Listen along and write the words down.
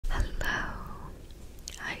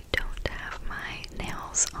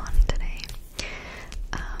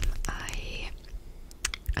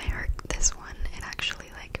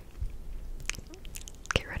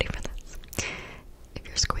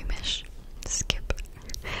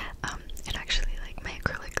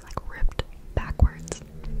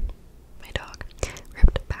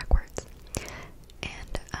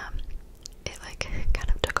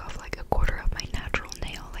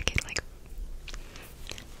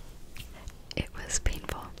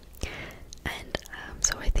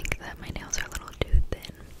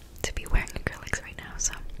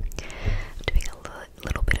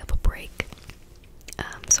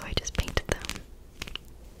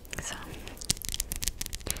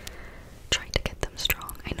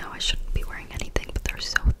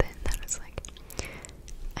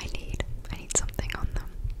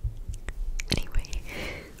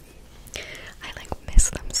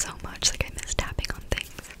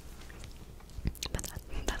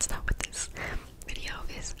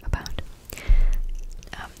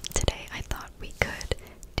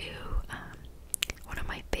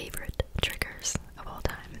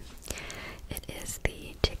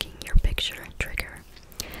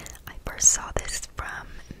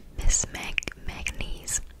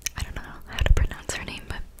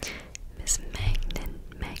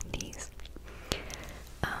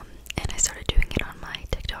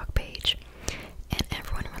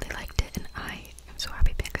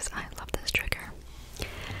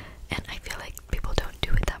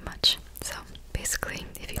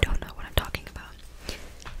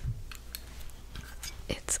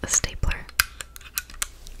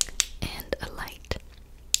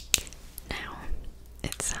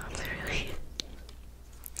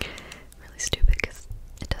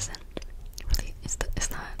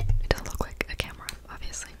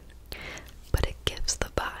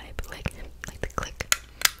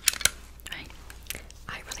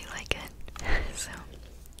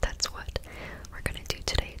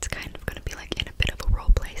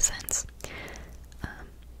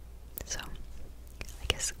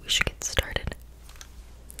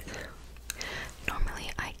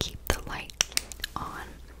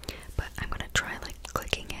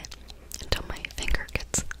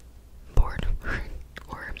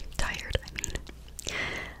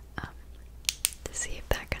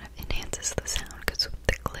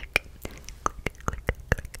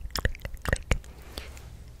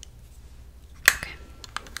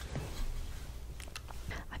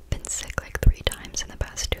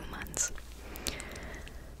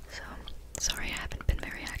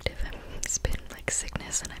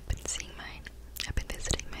I said, I've been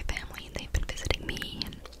visiting my family, and they've been visiting me,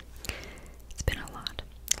 and it's been a lot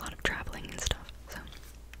of traveling and stuff, so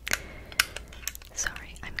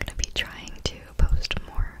sorry, I'm gonna be trying to post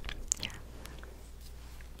more. Yeah.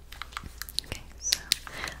 Okay, so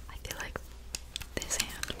I feel like this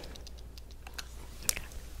hand.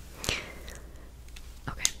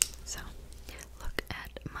 Okay, so look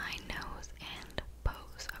at my nose and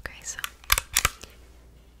pose. Okay, so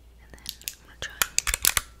and then I'm gonna try.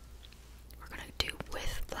 We're gonna do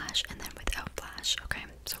with flash and then without flash. Okay,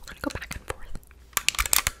 so we're gonna go back and forth.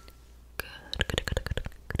 Good, good, good, good,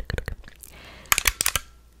 good, good, good.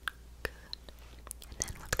 Good. And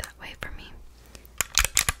then look that way for me.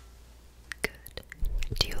 Good.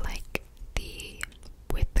 Do you like the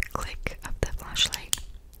with the click of the flashlight?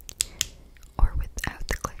 Or without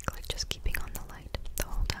the click, like just keeping on the light the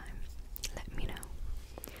whole time? Let me know.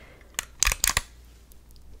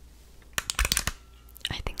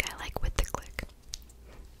 I think I like with the click.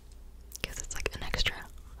 Because it's like an extra.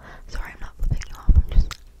 Sorry, I'm not flipping you off. I'm just.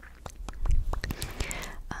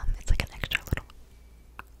 It's like an extra little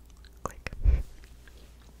click.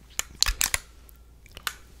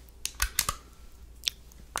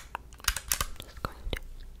 Just going to.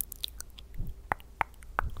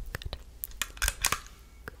 Good.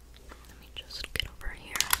 Let me just get over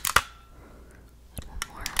here. And one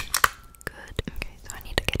more. Good. Okay, so I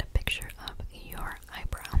need to get a picture of your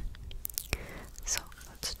eyebrow. So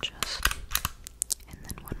let's just. And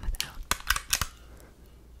then one without.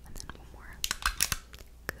 And then one more.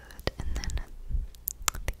 Good. And then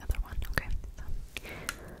the other one. Okay. So.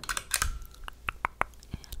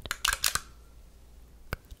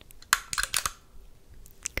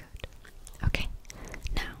 Good. Okay.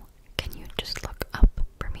 Now, can you just look up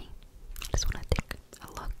for me? I just want to take a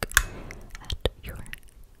look at your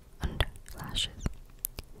under lashes.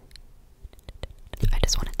 I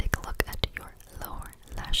just want to take a look at your lower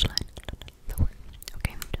lash line. Lower.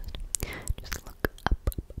 Okay, just look up.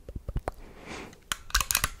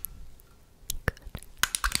 Good.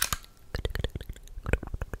 Good.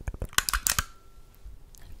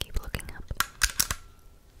 Keep looking up.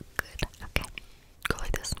 Good. Okay. Go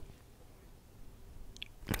like this.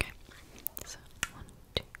 Okay. So 1,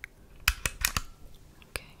 2.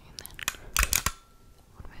 Okay, and then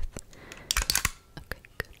one with. Okay,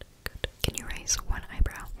 good, good. Can you raise one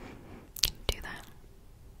eyebrow? Can you do that?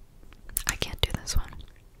 I can't do this one.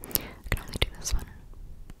 I can only do this one.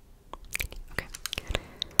 Okay, good.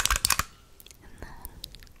 And then.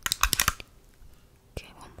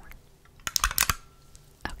 Okay, one more.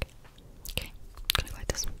 Okay. Okay. Can I like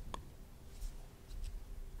this?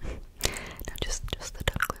 No, just the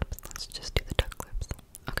duck lips. Let's just do the duck lips.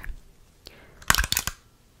 Okay.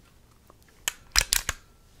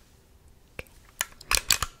 Okay.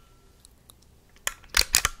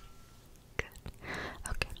 Good.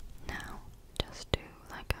 Okay. Now just do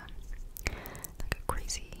like a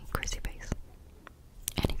crazy face.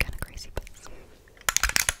 Any kind of crazy face.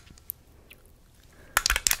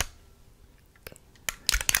 Okay.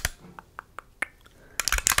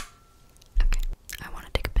 Okay. I want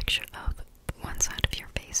to take a picture of one side of your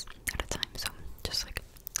face at a time, so just like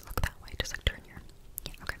look that way, just like turn your.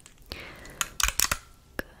 Yeah, okay.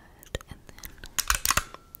 Good, and then.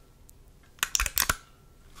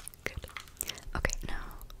 Good. Okay, now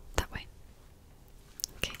that way.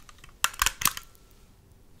 Okay.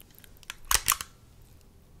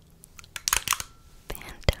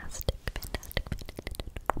 Fantastic, fantastic, fantastic.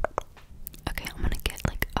 Okay, I'm gonna get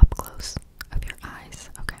like up close of your eyes,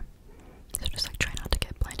 okay? So just like try not to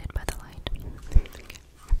get blinded by the light. Okay.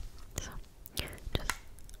 So just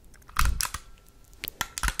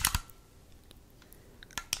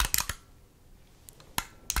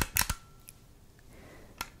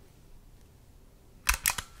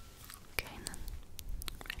okay, and then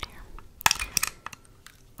right here.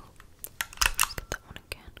 Oh, let's get that one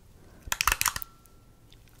again.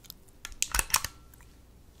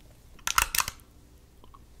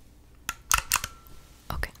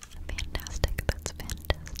 Okay, fantastic. That's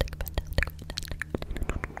fantastic, fantastic, fantastic.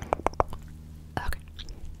 Okay.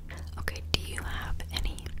 Okay, do you have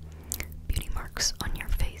any beauty marks on your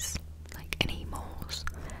face? Like any moles,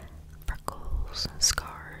 freckles, scars?